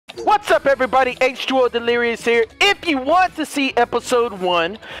What's up, everybody? H2O Delirious here. If you want to see episode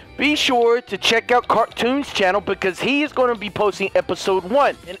 1, be sure to check out Cartoon's channel because he is going to be posting episode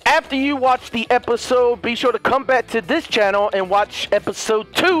 1. And after you watch the episode, be sure to come back to this channel and watch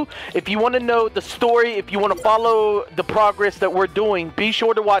episode 2. If you want to know the story, if you want to follow the progress that we're doing, be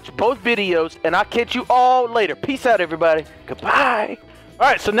sure to watch both videos. And I'll catch you all later. Peace out, everybody. Goodbye.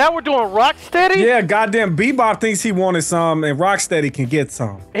 Alright, so now we're doing Rocksteady? Yeah, goddamn Bebop thinks he wanted some, and Rocksteady can get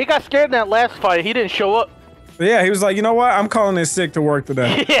some. He got scared in that last fight. He didn't show up. But yeah, he was like, you know what? I'm calling in sick to work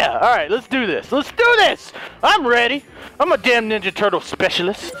today. Yeah, alright, let's do this. Let's do this! I'm ready. I'm a damn Ninja Turtle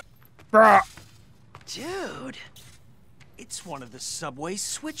specialist. Dude, it's one of the subway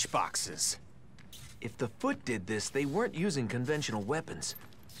switch boxes. If the Foot did this, they weren't using conventional weapons.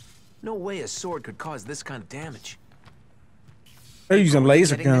 No way a sword could cause this kind of damage. They're using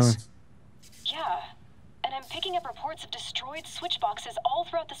laser guns. Yeah, and I'm picking up reports of destroyed switch boxes all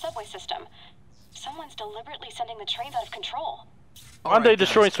throughout the subway system. Someone's deliberately sending the trains out of control. Why are they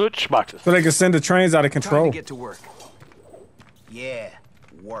destroying switch boxes? So they can send the trains out of control. Time to get to work. Yeah,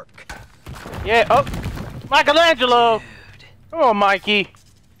 work. Yeah, oh, Michelangelo! Dude. Come on, Mikey.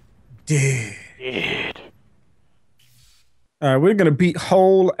 Dude. Dude. All right, we're gonna beat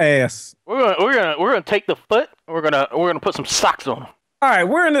whole ass. We're gonna take the Foot. We're gonna put some socks on him. All right,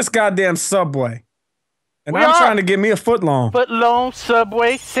 we're in this goddamn subway, and I'm trying to get me a foot long. Foot long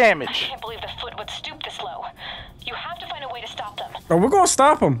subway sandwich. I can't believe the Foot would stoop this low. You have to find a way to stop them. Oh, we're gonna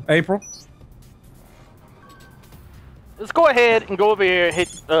stop them, April. Let's go ahead and go over here.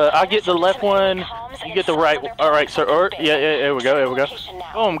 Hit. I'll get the left one. You get the right. All right, sir. Yeah. There we go. There we go.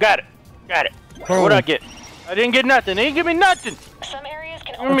 Boom. Got it. Got it. Boom. What'd I get? I didn't get nothing. They didn't give me nothing. Some areas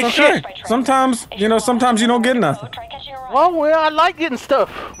can only It's okay. Sometimes, you know, sometimes you don't get nothing. Well, I like getting stuff,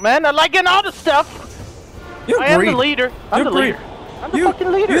 man. I like getting all the stuff. You're I am the leader. I'm the leader. I'm the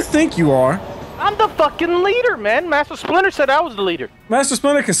fucking leader. You think you are? I'm the fucking leader, man. Master Splinter said I was the leader. Master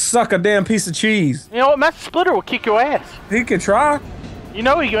Splinter can suck a damn piece of cheese. You know what? Master Splinter will kick your ass. He can try. You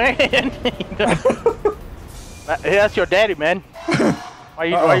know he can. That's your daddy, man. Why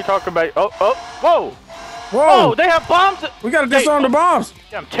you talking about? Oh, whoa. Whoa! Oh, they have bombs! We gotta disarm the bombs!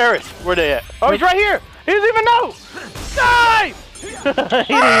 Damn terrorists, where they at? Oh, he's right here! He doesn't even know! Die! He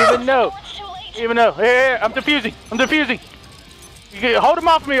didn't even know. He didn't even know. Here, I'm defusing. I'm defusing. You can hold him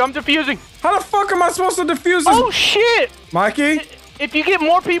off me. I'm defusing. How the fuck am I supposed to defuse this? Oh, shit! Mikey? If you get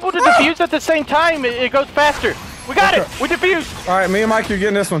more people to defuse at the same time, it goes faster. We got it! We defused! Alright, me and Mikey are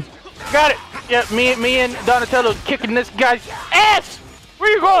getting this one. Got it! Yeah, me and Donatello kicking this guy's ass!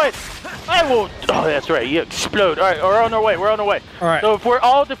 Where you going? I will. Oh, that's right. You explode. All right, we're on our way. We're on our way. All right. So if we're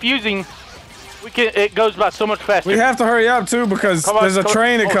all defusing, we can. It goes by so much faster. We have to hurry up too because there's a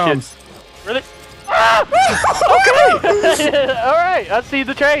train that comes. Shit. Really? Ah! Okay. All right. I see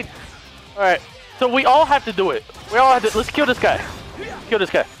the train. All right. So we all have to do it. We all have to. Let's kill this guy. Kill this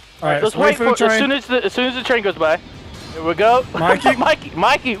guy. All right. Let's wait for the train. As soon as the train goes by. Here we go. Mikey.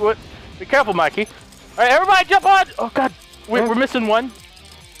 Mikey. What? Be careful, Mikey. All right, everybody, jump on. Oh God, we're missing one.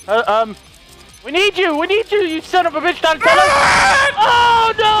 We need you, you son of a bitch, Donatello!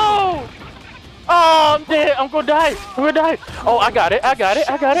 Oh no! Oh, I'm dead. I'm gonna die. Oh, I got it.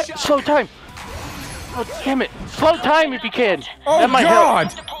 Slow time. Oh, damn it. Slow time if you can. Oh, that might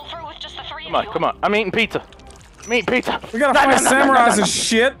God! Help. Come on. I'm eating pizza. We gotta fight samurais and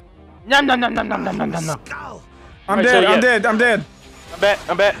shit. No. I'm dead. I'm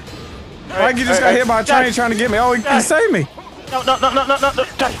back. Mikey just got hit by a train trying to get me. Oh, he saved me. No.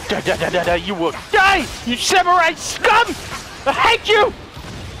 Die. You will die, you samurai scum! I hate you!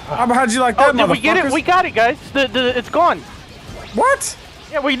 How'd you like that, did we get it? We got it, guys. It's gone. What?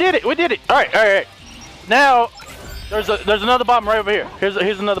 Yeah, we did it. All right. Now, there's another bomb right over here.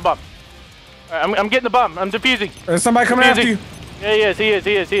 Here's another bomb. All right, I'm getting the bomb. I'm defusing. There's somebody coming after you. Yeah, he is.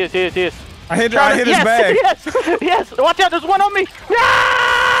 I hit his bag. Yes. Watch out, there's one on me.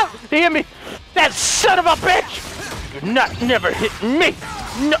 Ah! He hit me. That son of a bitch! You're never hit me!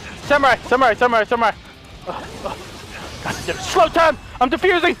 No! Samurai! God, slow time! I'm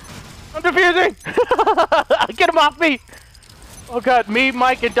defusing! Get him off me! Oh God, me,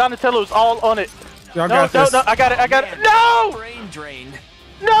 Mike, and Donatello's all on it. No, I got it! No! Brain drain.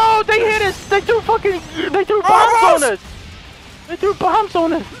 No! They hit us! They threw bombs on us!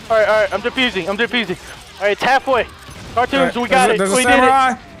 Alright, I'm defusing. Alright, it's halfway. Cartoons, we got it. We did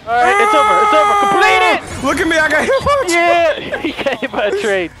it. Alright, it's over. Complete it! Look at me, I got hit by a train! Yeah, he got hit by a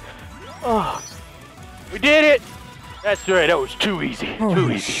train. Oh, we did it! That's right, that was too easy. Too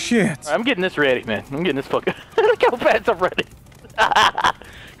easy. Shit. Right, I'm getting this ready, man. fucking... Look how fast I'm ready.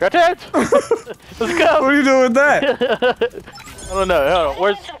 Cartoons! Let's go! What are you doing with that? I don't know. Hold on.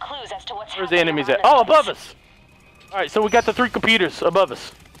 Where's... as to what's Where's the happening enemies around at? Oh, us. above us. All right, so we got the 3 computers above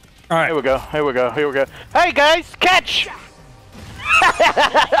us. All right. Here we go. Here we go. Here we go. Hey guys, catch!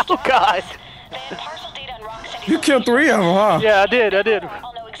 Oh God. They had partial data on Rocksteady. You killed 3 of them, huh? Yeah, I did. I did.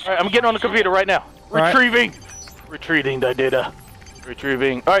 I'll know All exactly right, I'm getting on the computer right now. Right. Retrieving. Retrieving the data.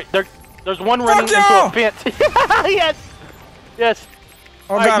 Retrieving. All right, there's one running into y'all! a fence. Yes. Yes.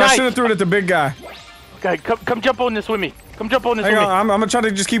 Oh All God, right, I nice. should have threw it at the big guy. Okay, come jump on this with me. Come jump on this Hang with on, me. I'm gonna try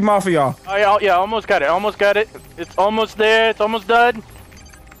to just keep him off of y'all. Oh, yeah, almost got it. Almost got it. It's almost there. It's almost done.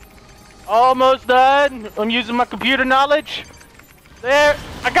 Almost done. I'm using my computer knowledge. There.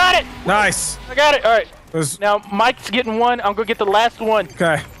 I got it. Nice. I got it. All right. There's- Now Mike's getting one. I'm gonna get the last one.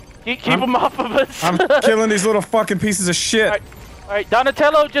 Okay. Keep him off of us. I'm killing these little fucking pieces of shit. All right.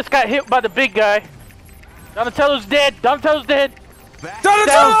 Donatello just got hit by the big guy. Donatello's dead. Donatello's dead.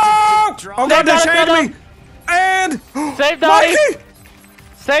 Donatello! Oh God, they Donatello. changed me. And Save Donnie. Mikey!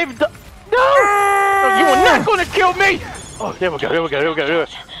 Save No! Oh, you are not gonna kill me! Oh, there we go, there we go, there we go, there we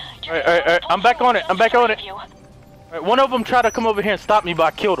go. All right, I'm back on it, I'm back on it. All right, one of them tried to come over here and stop me, but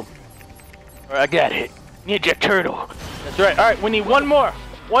I killed him. All right, I got it. Ninja Turtle. That's right. All right, we need one more.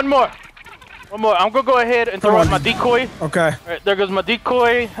 One more. One more. I'm gonna go ahead and throw out my decoy. Okay. All right, there goes my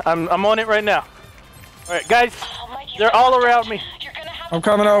decoy. I'm on it right now. All right, guys, they're all around me. I'm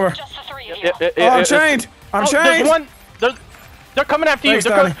coming over. Just the 3 of you. Oh, I'm chained. I'm chained. There's one. They're coming after Thanks,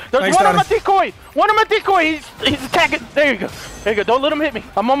 you. Donnie. There's Thanks, one on my Donnie. decoy. One on my decoy. He's attacking. There you go. There you go. Don't let him hit me.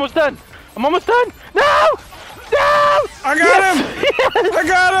 I'm almost done. I'm almost done. No! No! I got him. I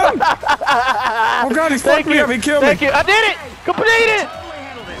got him. Oh God, he's fucked me up. He killed me. Thank you. I did it. Complete it.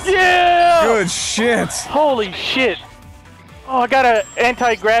 Yeah. Good shit. Holy shit. Oh, I got an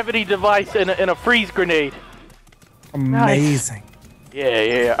anti-gravity device and a freeze grenade. Amazing.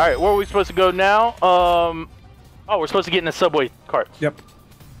 Yeah. All right, where are we supposed to go now? Oh, we're supposed to get in the subway cart. Yep.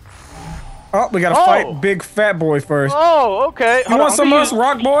 Oh, we gotta fight Big Fat Boy first. Oh, okay. You want some of us,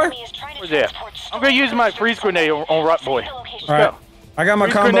 Rock Boy? Where's that? I'm gonna use my freeze grenade on Rock Boy. All right. I got my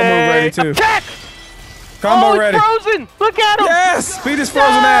Freeze combo move ready too. Attack! Combo he's ready. frozen! Look at him! Yes! Beat his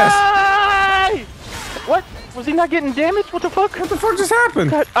frozen ass. Die! What? Was he not getting damaged? What the fuck? What the fuck just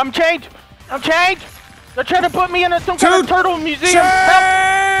happened? God, I'm changed! I'm changed! They're trying to put me in some kind of turtle museum!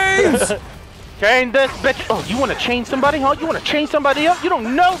 Help! Chains! Chain this bitch! Oh, you wanna chain somebody, huh? You wanna chain somebody up? You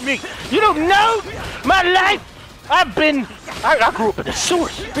don't know me! You don't know my life! I grew up in the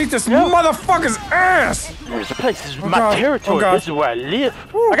sewers! Beat this motherfucker's ass! This place is Oh, my God. territory. Oh, God. This is where I live.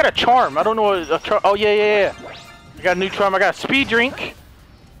 I got a charm. I don't know what a charm. Oh yeah. I got a new charm. I got a speed drink.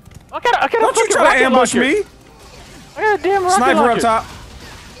 I got a Don't you fucking try to rocket ambush launcher. me! I got a damn rocket Sniper launcher. up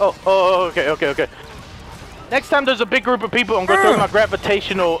top. Oh, okay. Next time there's a big group of people, I'm gonna throw my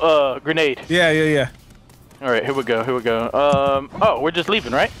gravitational grenade. Yeah. All right, here we go. Oh, we're just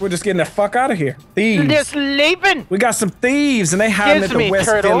leaving, right? We're just getting the fuck out of here. Thieves. Just leaving. We got some thieves and they hiding at Excuse the me, West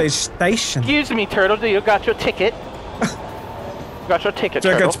turtle. Village station. Excuse me, turtle. Do you got your ticket? Got your ticket,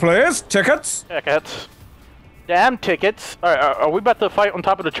 Tickets, turtle. please. Tickets. Tickets. Damn tickets. All right, are we about to fight on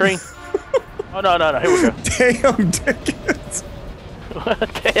top of the train? Oh, no. Here we go. Damn tickets.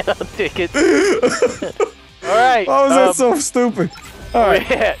 Damn tickets. All right. Why was that so stupid? All right.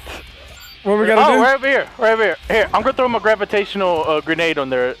 Yeah. What we gotta do? Right over here. Here, I'm gonna throw my gravitational grenade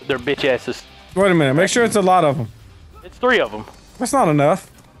on their bitch asses. Wait a minute. Make sure it's a lot of them. It's 3 of them. That's not enough.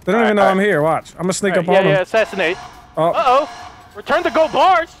 They don't even know I'm here. Watch. I'm gonna sneak up on them. Yeah, assassinate. Oh. Uh-oh. Return to gold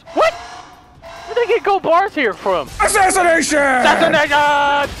bars. What? Where did they get gold bars here from? Assassination!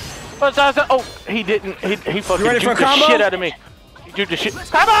 Assassination! Assassin. Oh, he didn't. He fucking ready for juked the combo? shit out of me. He juked the shit.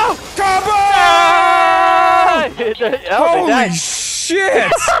 Combo! Combo! Oh, they Holy died. shit!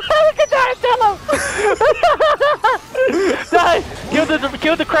 Look at Donatello! Die!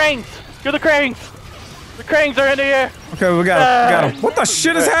 Kill the cranes! Kill the cranes! The cranes are in the air! Okay, we got him. What the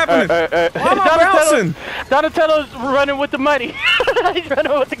shit is happening? Why am I bouncing? Donatello's running with the money. He's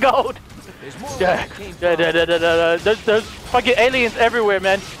running with the gold. There's fucking aliens everywhere,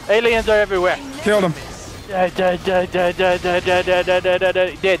 man. Aliens are everywhere. Killed him. Dead.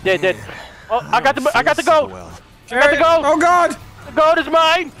 Oh, I got the gold. I got the gold. Oh god! The gold is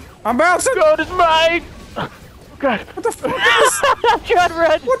mine. I'm bouncing. Gold is mine. Oh god. What the fuck is? I'm trying to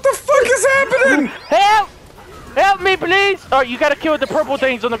run. What the fuck is happening? Help! Help me, please! Oh, you gotta kill the purple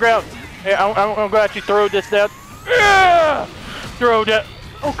things on the ground. Hey, I'm gonna actually throw this down. Throw that.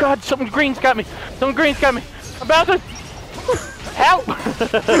 Oh god, something green's got me. Something green's got me. I'm bouncing. Help! What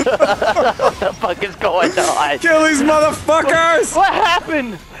the fuck is going on? Kill these motherfuckers! What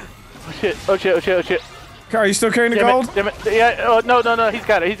happened? Oh shit. Are you still carrying the Damn gold? it. Yeah, oh, no, he's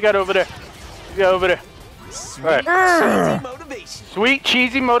got it. He's got it over there. He's got it over there. Sweet, cheesy motivation. Sweet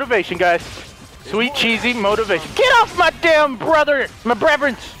cheesy motivation, guys. Sweet cheesy motivation. Get off my damn brother, my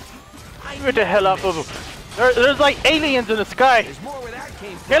brethren. Get the hell off of him. There's like aliens in the sky. There's more where that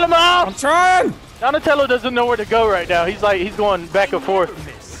came from. Kill him all. I'm trying. Donatello doesn't know where to go right now. He's going back and forth.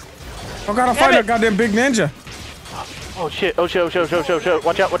 I gotta fight that goddamn big ninja. Oh shit! Oh shit! Oh shit! Oh shit! Oh shit!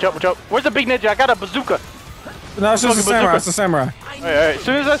 Watch out! Watch out! Watch out! Where's the big ninja? I got a bazooka. No, it's just a samurai. It's a samurai. All right. As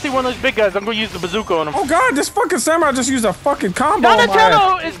soon as I see one of those big guys, I'm gonna use the bazooka on him. Oh god, this fucking samurai just used a fucking combo on my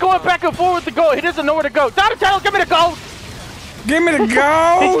Donatello ass. is going back and forth with the gold. He doesn't know where to go. Donatello, give me the gold. Give me the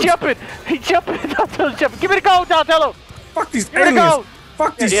gold. He's jumping. He's jumping. Donatello's jumping. Give me the gold, Donatello. Fuck these Give me the aliens. gold.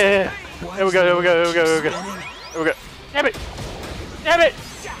 Fuck these. Yeah. There we go. There we go. There we go. There we go. There we go. Damn it. Damn it.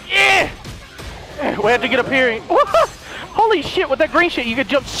 Yeah. We have to get up here. Holy shit! With that green shit, you can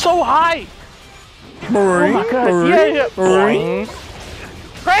jump so high. Boring, Oh my god. boring, Yeah. boring.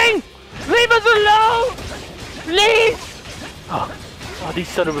 Crane, leave us alone, please. Oh, these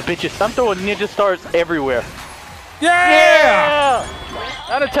son of a bitches! I'm throwing ninja stars everywhere. Yeah!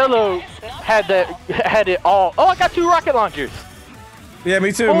 Donatello had it all. Oh, I got 2 rocket launchers. Yeah,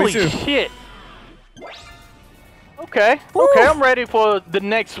 me too, Holy me too. shit. Okay, Woo. okay, I'm ready for the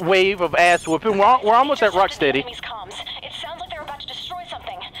next wave of ass whooping. We're almost at Rocksteady. It sounds like they're about to destroy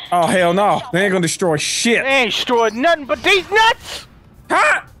something. Oh, hell no. They ain't gonna destroy shit. They ain't destroyed nothing but these nuts!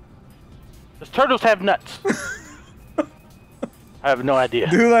 Huh? Those turtles have nuts. I have no idea.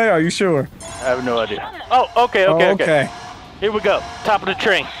 Do they? Are you sure? I have no idea. Oh, okay, okay, Oh, okay. Here we go. Top of the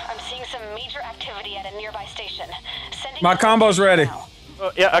train. I'm seeing some major activity at a nearby station. Sending My combo's ready. now.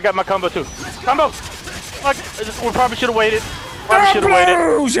 Yeah, I got my combo too. Combo! Fuck, we probably should have waited. Probably should have waited.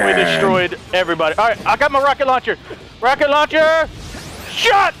 Explosion! We destroyed everybody. Alright, I got my rocket launcher. Rocket launcher!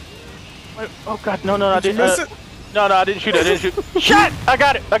 Shot! Wait, oh god, no, I Did you didn't. miss it? No, I didn't shoot. I didn't shoot. Shot! I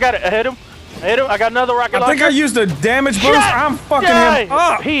got it. I hit him. I got another rocket launcher. I think I used a damage boost. Shot! I'm fucking Die! him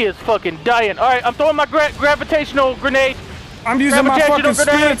up. He is fucking dying. Alright, I'm throwing my gravitational grenade. I'm using my Gravitational fucking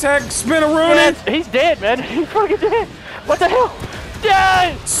spin grenade. attack, spin-a-rooney. Yes, he's dead, man. He's fucking dead. What the hell?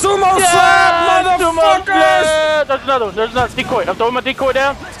 Die! Sumo slap, motherfuckers! Yeah, there's another one. There's another decoy. I'm throwing my decoy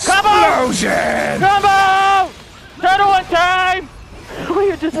down. Combo! Explosion! Combo! Turtle one time!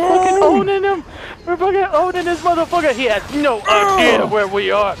 We are just fucking owning him. We're fucking owning this motherfucker. He has no idea where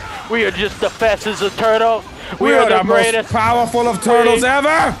we are. We are just the fastest of turtles. We are the greatest. most powerful of turtles We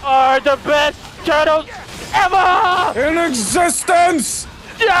ever are the best turtles ever! in existence!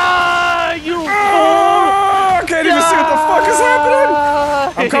 Die, you fool! I can't even see what the fuck is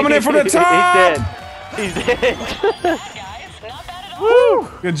happening. I'm coming in from the top. He's dead. He's dead. Guys, not bad at all. Woo!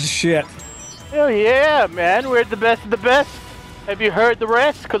 Good shit. Hell yeah, man. We're the best of the best. Have you heard the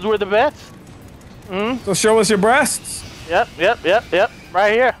rest? Because we're the best. So show us your breasts. Yep.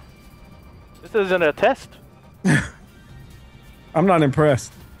 Right here. This isn't a test. I'm not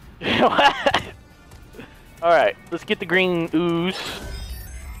impressed. Alright, let's get the green ooze.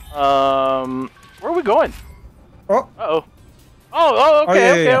 Where are we going? Oh. Uh-oh. Oh,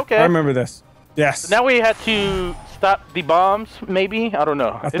 okay, yeah. okay. I remember this. Yes. Now we have to stop the bombs, maybe? I don't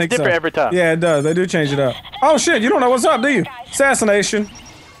know. I It's think different so. every time. Yeah, it does. They do change it up. Oh shit! You don't know what's up, do you? Assassination.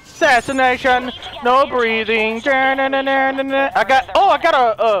 Assassination, no breathing. I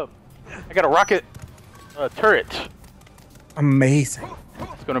got a rocket turret. Amazing.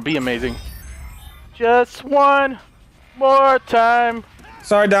 It's gonna be amazing. Just one more time.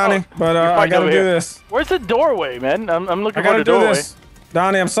 Sorry, Donnie, but you're I fighting gotta over do here. this. Where's the doorway, man? I'm looking I for gotta the do doorway. this.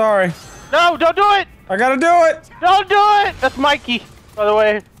 Donnie, I'm sorry. No, don't do it! I gotta do it. Don't do it! That's Mikey, by the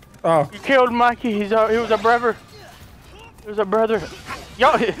way. Oh. You killed Mikey. He was our brother. He was our brother.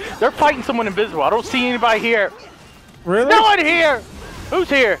 Yo, they're fighting someone invisible. I don't see anybody here. Really? No one here! Who's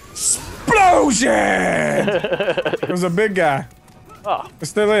here? Explosion! It was a big guy. Oh, It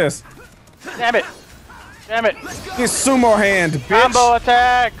still is. damn it. Damn it. His sumo hand, bitch. Combo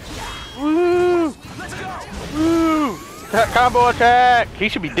attack! Woo! Woo! Combo attack! He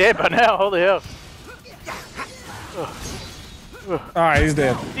should be dead by now. Holy hell. Alright, he's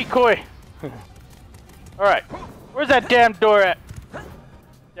dead. Decoy. Alright. Where's that damn door at?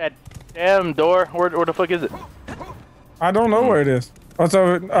 That damn door? Where the fuck is it? I don't know where it is. Oh,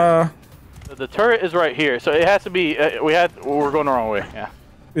 so, The turret is right here, so it has to be. We're going the wrong way. Yeah.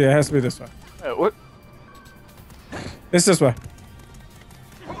 yeah, it has to be this way. What? It's this way.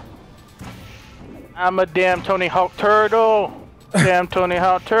 I'm a damn Tony Hawk turtle. Damn Tony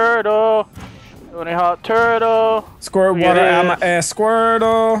Hawk turtle. Tony Hawk turtle. Squirt Look at water out my this. ass,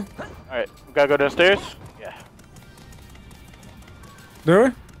 Squirtle. Alright, we gotta go downstairs? Yeah. Do we?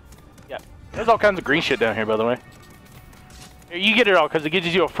 Yeah. There's all kinds of green shit down here, by the way. Here, you get it all, because it gives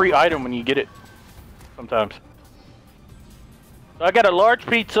you a free item when you get it. sometimes. So I got a large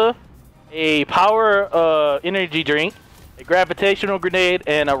pizza, a power energy drink, a gravitational grenade,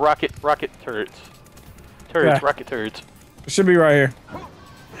 and a rocket turrets. Yeah. Rocket turrets. It should be right here.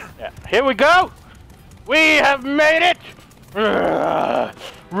 Yeah. Here we go. We have made it. Run.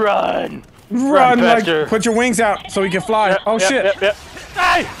 Run, faster. like, put your wings out so we can fly. Yep, Oh, yep, shit. Yep, yep.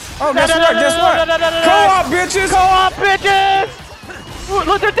 Hey! Oh, guess what? Guess what? Co-op, bitches! Co-op, bitches! Ooh,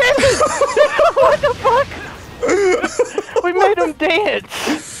 look, they're dancing! What the fuck? We made them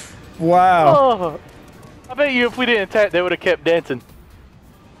dance. Wow. Oh. I bet you if we didn't attack, they would have kept dancing.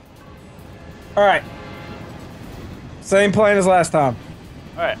 All right. Same plan as last time.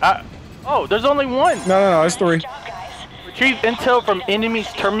 All right. Oh, there's only one. No, it's 3. Retrieve intel from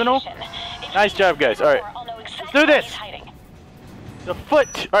enemy's terminal. Nice job, guys. All right. Let's do this. The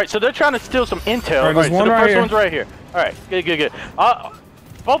foot. All right, so they're trying to steal some intel. All right, so the first one's right here. All right, good.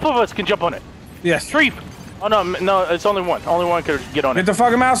 Both of us can jump on it. Yes. Retrieve. Oh no, it's only one. Only one could get on it. Get the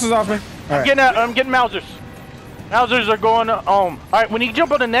fucking mouses off me. I'm getting Mousers. Mousers are going All right, when you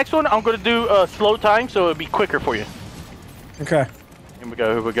jump on the next one, I'm gonna do slow time, so it'll be quicker for you. Okay. Here we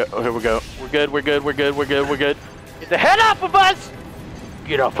go. We're good. Get the head off of us!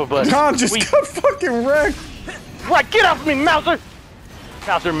 Get off of us. Con just got fucking wrecked. Right, get off of me, Mouser!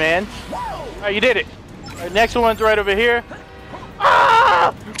 Mouser, man. Alright, you did it. Alright, next one's right over here.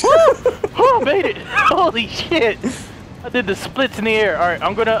 Ah! Oh, made it! Holy shit! I did the splits in the air. Alright,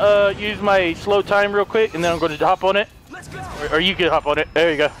 I'm gonna use my slow time real quick, and then I'm gonna hop on it. Or you can hop on it.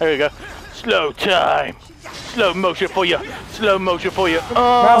 There you go. Slow time. Slow motion for you. Mouses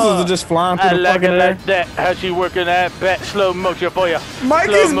are just flying through the fucking air. Like that. How she working that back? Slow motion for you.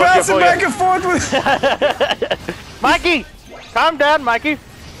 Mikey's bouncing back and forth with. Mikey, calm down, Mikey.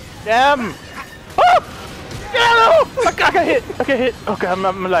 Damn. Oh! I got hit. Okay, I'm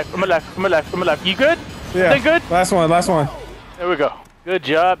alive. You good? Yeah. Everything good? Last one. There we go. Good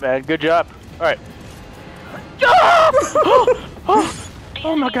job, man. Good job. All right.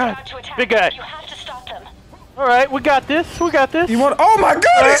 Oh my God. Big guy. You have to stop them. All right, we got this. You want? Oh my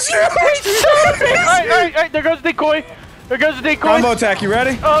God, he's huge! All right. There goes the decoy. Combo attack. You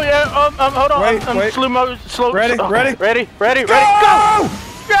ready? Oh yeah. Hold on. Wait. Slow. Ready? Ready. Go!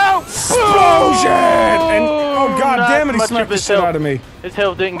 Go! Explosion! And oh God damn it, he smacked the shit out of me. His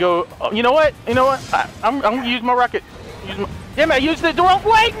health didn't go. You know what? I'm gonna use my rocket. Damn it! I used it the wrong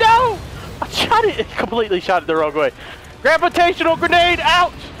way. No! I shot it. Completely shot it the wrong way. Gravitational grenade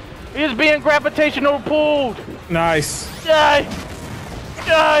out. He is being gravitational pulled. Nice. Die!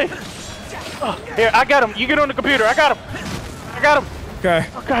 Oh, here, I got him. You get on the computer. I got him. Okay.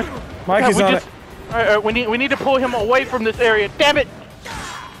 Oh God. Mikey's on it. All right, we need to pull him away from this area. Damn it!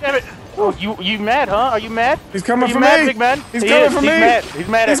 Oh, you mad, huh? Are you mad? He's coming for mad, me. big man? He's coming for me. He's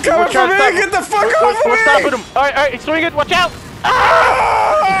mad. He's coming for me. Get the fuck off of me. We're stopping him. All right, swing it. Watch out!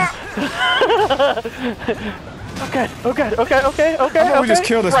 Ah! Okay. We just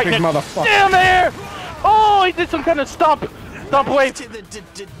killed this big motherfucker. Damn there! Oh, he did some kind of stomp wave.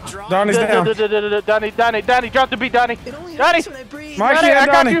 Donnie's down. Donnie, drop the beat, Donnie. Donnie, Mikey I and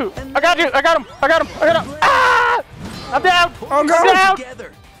got Donnie. you. I got him. Ah! I'm down. Oh, go. I'm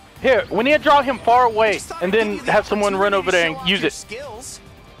down. Here, we need to draw him far away, and then have someone run over there and use it.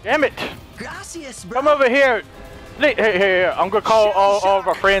 Damn it! Come over here. Here. I'm gonna call all of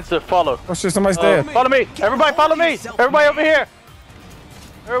our friends to follow. Oh shit, somebody's dead. Follow me. Everybody follow me. Everybody over here.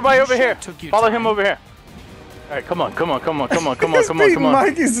 Follow him over here. All right, come on. He's beating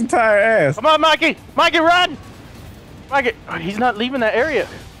Mikey's entire ass. Come on, Mikey. Mikey, run. Mikey, he's not leaving that area.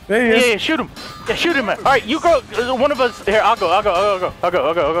 There he is. Yeah, shoot him. Yeah, shoot him, man. All right, you go. One of us. Here, I'll go. All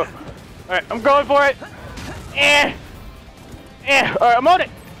right, I'm going for it. All right, I'm on it.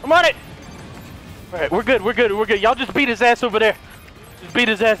 All right, we're good. Y'all just beat his ass over there. Here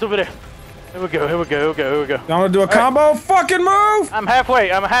we go. Y'all wanna do a combo fucking move? I'm halfway.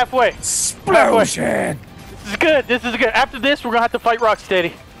 Explosion. This is good. After this, we're gonna have to fight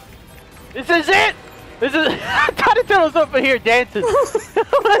Rocksteady. This is it. Donatello's up in here dancing. Are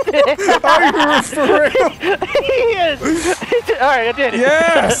you for real? He is. All right, I did it.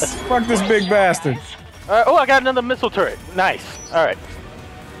 Yes. Fuck this big bastard. All right. Oh, I got another missile turret. Nice. All right.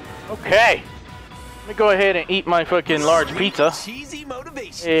 Okay. Let me go ahead and eat my fucking large pizza. Cheesy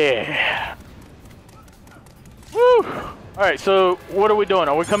motivation. Yeah. Woo. All right. So what are we doing?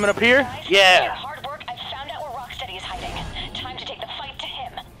 Are we coming up here? Yeah. Hard work. I found out where Rocksteady is hiding. Time to take the fight to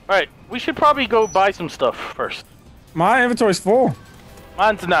him. All right. We should probably go buy some stuff first. My inventory's full.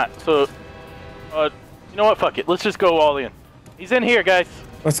 Mine's not. So, you know what? Fuck it. Let's just go all in. He's in here, guys.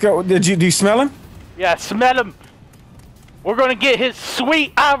 Let's go. Do you smell him? Yeah, smell him. We're gonna get his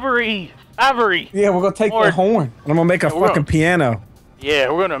sweet ivory. Ivory. Yeah, we're gonna take that horn. And I'm gonna make a fucking piano.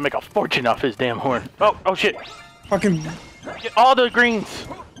 Yeah, we're gonna make a fortune off his damn horn. Oh shit. Fucking. Get all the greens.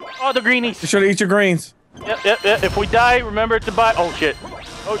 All the greenies. You should eat your greens. Yep. If we die, remember to buy. Oh shit.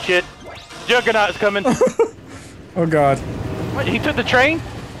 Oh shit. Juggernaut is coming. Oh god. What? He took the train?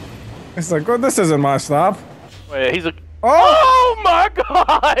 It's like, well, this isn't my stop. Wait, he's a. Oh! Oh my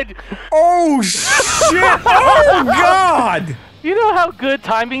god! Oh shit! Oh god! You know how good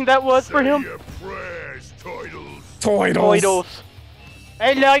timing that was for him? Toidles.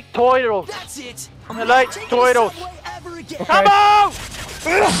 I like toidles. That's it. I like toidles. Okay. Come on!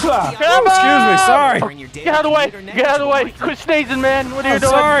 Come on! Excuse me, sorry. Get out of the way! Get out of the way! Quit sneezing, man! What are you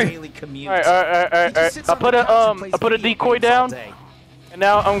doing? Sorry. Alright. I put a decoy down, and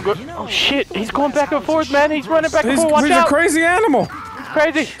now I'm going. Oh shit! He's going back and forth, man. He's running back and forth. Watch He's out! a crazy animal. He's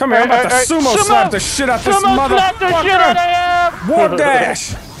crazy. Come here, I'm about to sumo slap the shit out this motherfucker. Warp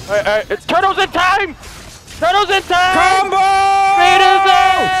dash. Alright. Turtles in time! Turtles in time! Combo! Beat his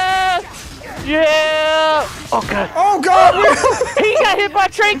ass! Yeah! Oh god! Oh god! He got hit by a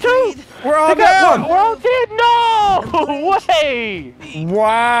train too! We're all down! We're all dead! No way!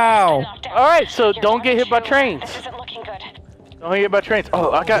 Wow! Alright, so don't get hit by trains. This isn't looking good. Don't get hit by trains.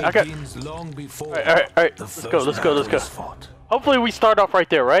 Oh, I got. Alright. Let's go. Hopefully we start off right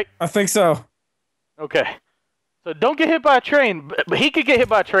there, right? I think so. Okay. So don't get hit by a train, but he could get hit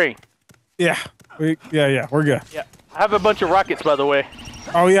by a train. Yeah. We're good. Yeah. I have a bunch of rockets, by the way.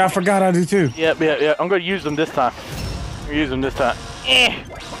 Oh yeah, I forgot I do too. Yep. I'm gonna use them this time. Stay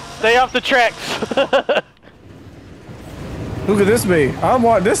off the tracks. Who could this be?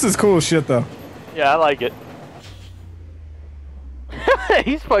 This is cool shit though. Yeah, I like it.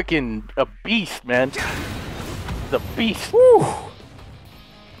 He's fucking a beast, man. He's a beast. Woo.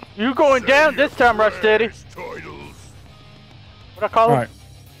 You going down this time, Rocksteady. What I call him? All right.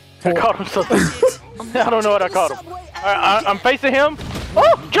 I called him something. I don't know what I called him. Alright, I'm facing him.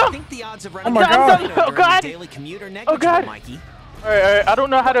 Oh, jump! Oh my god. Oh god! Oh god! Alright, I don't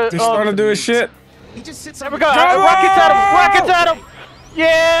know how to. He's starting to do his shit. There we go. Rockets at him!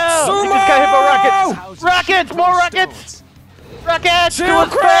 Yeah! Sumo! He just got hit by rockets. Rockets! More rockets! Rockets! To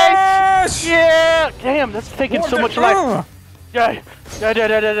his face! Yeah! Damn, that's taking so much life. Yeah.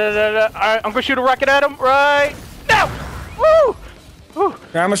 Alright, I'm gonna shoot a rocket at him right now! Woo! I'm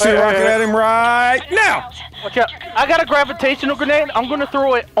gonna shoot a rocket at him right now! Watch out. I got a gravitational grenade. I'm gonna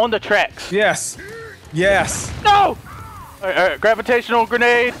throw it on the tracks. Yes. No! Alright, gravitational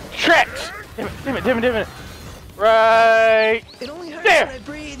grenade. Tracks! Damn it. Right there!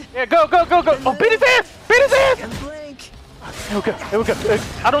 Yeah, go! Oh, beat his ass! Here we go.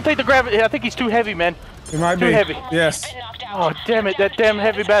 I don't think the gravity. I think he's too heavy, man. He might be. Too heavy. Yes. Oh, damn it. That damn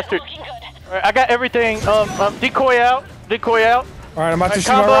heavy bastard. Alright, I got everything. Decoy out. Alright, I'm about to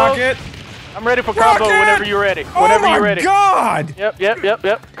shoot combo. my rocket. I'm ready for combo whenever you're ready. Oh my god!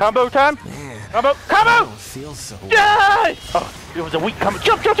 Yep. Combo time. Combo! Feels so. Die! Oh, it was a weak combo.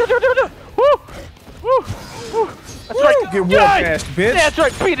 Jump! Woo! That's right. Get warp-dashed, bitch. That's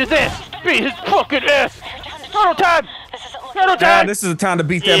right. Beat his ass. Beat his fucking ass. Turtle time. Yeah, this is the time to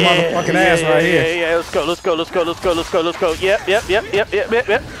beat that motherfucking ass right here. Yeah. Let's go.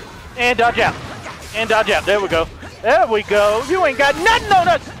 Yep. And dodge out. There we go. You ain't got nothing on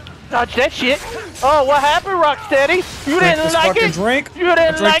us. Dodge that shit. Oh, what happened, Rocksteady? You didn't like it. You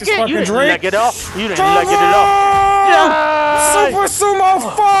didn't like it. You didn't like it all. Super sumo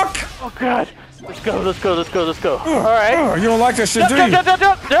fuck! Oh god. Let's go. All right. You don't like that shit, do you? Jump.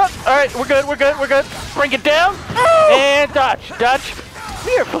 All right, we're good. Bring it down. And dodge.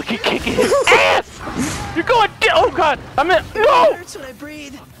 You're fucking kicking his ass. You're going down. Oh god. I'm in. No.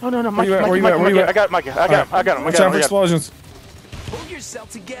 No. Mikey. I got Mikey. I got him. Watch out for explosions. Pull yourself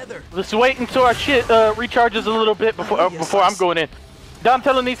together. Let's wait until our shit recharges a little bit before I'm going in. Dom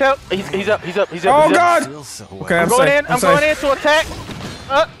telling needs help. He's up. Oh god. Okay, I'm going in to attack.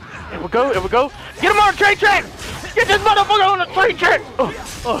 Here we go. Get him on the train track. Get this motherfucker on the train track. Oh,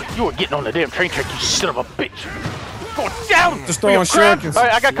 you were getting on the damn train track, you son of a bitch. Going down. Just throwing shurikens. All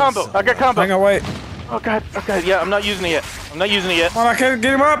right, I got combo. Hang on, wait. Oh god. Yeah, I'm not using it yet. Come on, I can't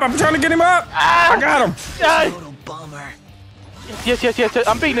get him up. I'm trying to get him up. I got him. Total bummer. Yes.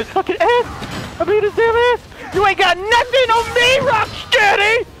 I'm beating his fucking ass. I'm beating his damn ass. You ain't got nothing on me,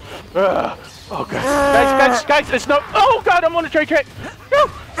 Rocksteady. Oh god. Guys, it's no. Oh god, I'm on the train track. No.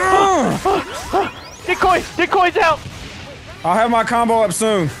 Decoy's out. I'll have my combo up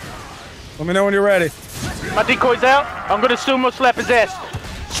soon. Let me know when you're ready. My decoy's out. I'm gonna sumo slap his ass.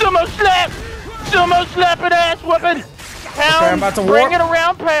 Sumo slapping ass whooping. Pound. Okay, I'm about to warp. Bring it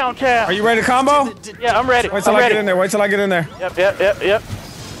around Pound Town. Are you ready to combo? Yeah, I'm ready. Wait till I get in there. Yep.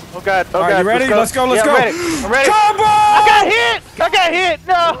 Oh god, oh All right, god. you ready? Let's go, let's yeah, go. I'm ready. Combo! I got hit!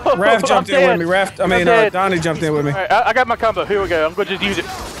 No! Raph jumped in with me. Donnie jumped in with me. Alright, I got my combo. Here we go. I'm gonna just use it.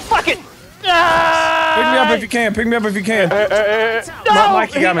 Fuck it! Pick me up if you can. Pick me up if you can. No!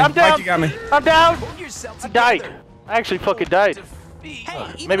 Mikey got me. I'm down. Mikey got me. I'm down! Yourself I died. I actually fucking died.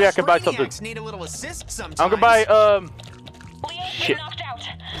 Hey, Maybe I can buy something. Need a little assist sometimes. I'm gonna buy, Leo's shit. been knocked out.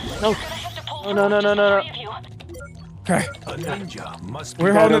 No. You're gonna have to pull No, no, through no, no, just the three no. of you. Okay. A ninja must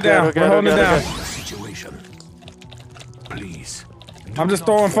We're holding it down. We're holding it down. situation. Please. I'm just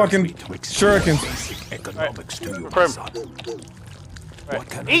throwing fucking shurikens. Economics to you, Confirm. son. What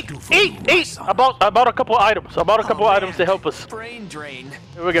can I Eat! do for you, Eat! my Eat! son? I bought a couple items. I bought a couple items to help us. Brain drain.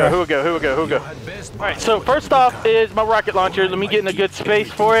 Here we go, here we go, here we go, here we go. Alright, so first off is my rocket launcher. Let me get in a good space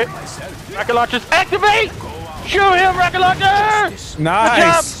for it. Rocket launchers activate! Shoot him, rocket launcher!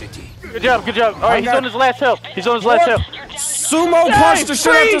 Nice. Good job, good job. Alright, he's on his last health. He's on his last health. Sumo punch the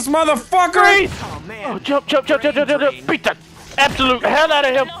shit out this motherfucker. Freeze! Oh, man. Oh, jump. Beat the absolute hell out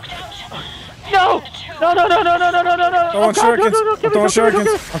of him. No! No! Throwing shurikens. I'm throwing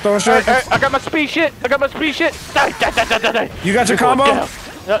shurikens. I'm throwing shurikens. I got my speed shit. Die. You got your combo?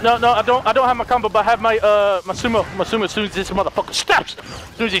 No, I don't have my combo, but I have my sumo as soon as this motherfucker steps.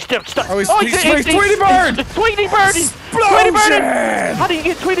 As soon as he steps. Oh, he's Tweety Bird! Tweety Bird! Tweety Bird! How do you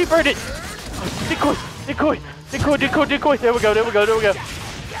get Tweety Birded? Decoy. There we go.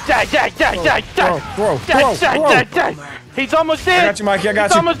 Die. He's almost dead. I got you, Mikey. I got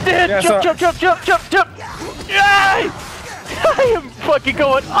He's you. almost dead. Yes, Jump. Yay! I am fucking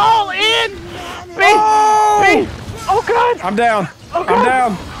going all in. B. Oh god. I'm down. Oh, I'm God.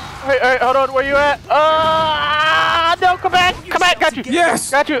 down. Alright, hold on. Where you at? No, come back. Got you. Yes.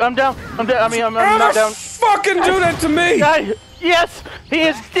 Got you. I'm down. I'm not How down. the fucking do that to me? Guy. Yes, he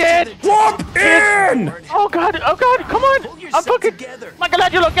is dead. Whoop in! Oh god, come on. I'm fucking.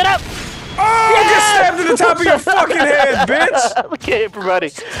 Michelangelo, get up. Oh, get stabbed in the top of your fucking head, bitch! Okay,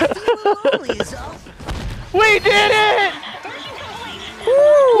 everybody. We did it!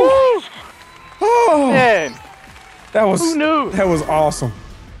 Woo. Oh, Man, who knew? That was awesome.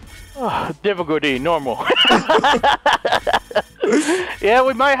 Difficulty normal. Yeah,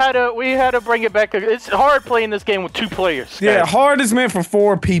 we had to bring it back. It's hard playing this game with 2 players. Guys. Yeah, hard is meant for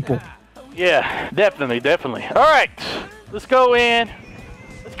 4 people. Yeah, definitely. All right, let's go in.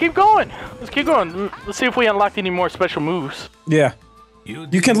 Let's keep going. Let's see if we unlocked any more special moves. Yeah.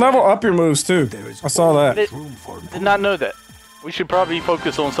 You can level up your moves too. I saw that. Did not know that. We should probably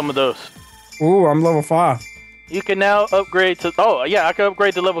focus on some of those. Ooh, I'm level 5. You can now upgrade to. Oh yeah, I can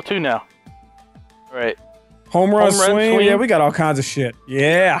upgrade to level 2 now. All right. Home run swing. Yeah, we got all kinds of shit.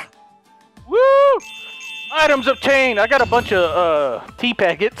 Yeah. Woo! Items obtained. I got a bunch of tea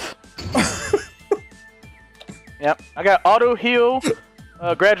packets. Yep. I got auto heal.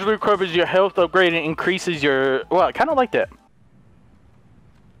 Gradually recovers your health. Upgrade and increases your. Well, I kind of like that.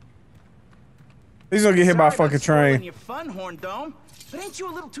 He's gonna get hit by a fucking train. Your fun, Horn Dome. But ain't you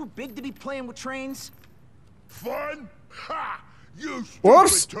a little too big to be playing with trains? Fun? Ha! You stupid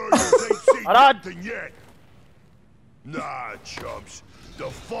Whoops. turtles ain't seen Hold on. nothing yet. Nah, chumps. The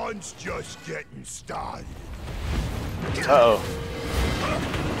fun's just getting started. Uh-oh.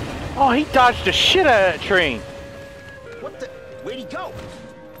 Oh, he dodged the shit out of that train. What the? Where'd he go?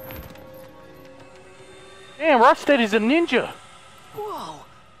 Damn, Rocksteady's a ninja. Whoa,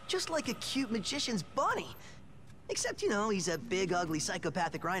 just like a cute magician's bunny. Except, you know, he's a big, ugly,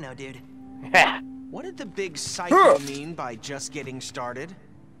 psychopathic rhino, dude. What did the big psycho mean by just getting started?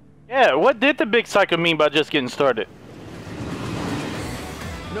 Yeah, what did the big psycho mean by just getting started?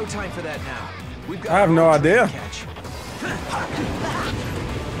 No time for that now. We've got I have no idea.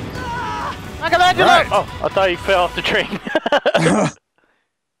 Michelangelo! Right. Oh, I thought he fell off the train.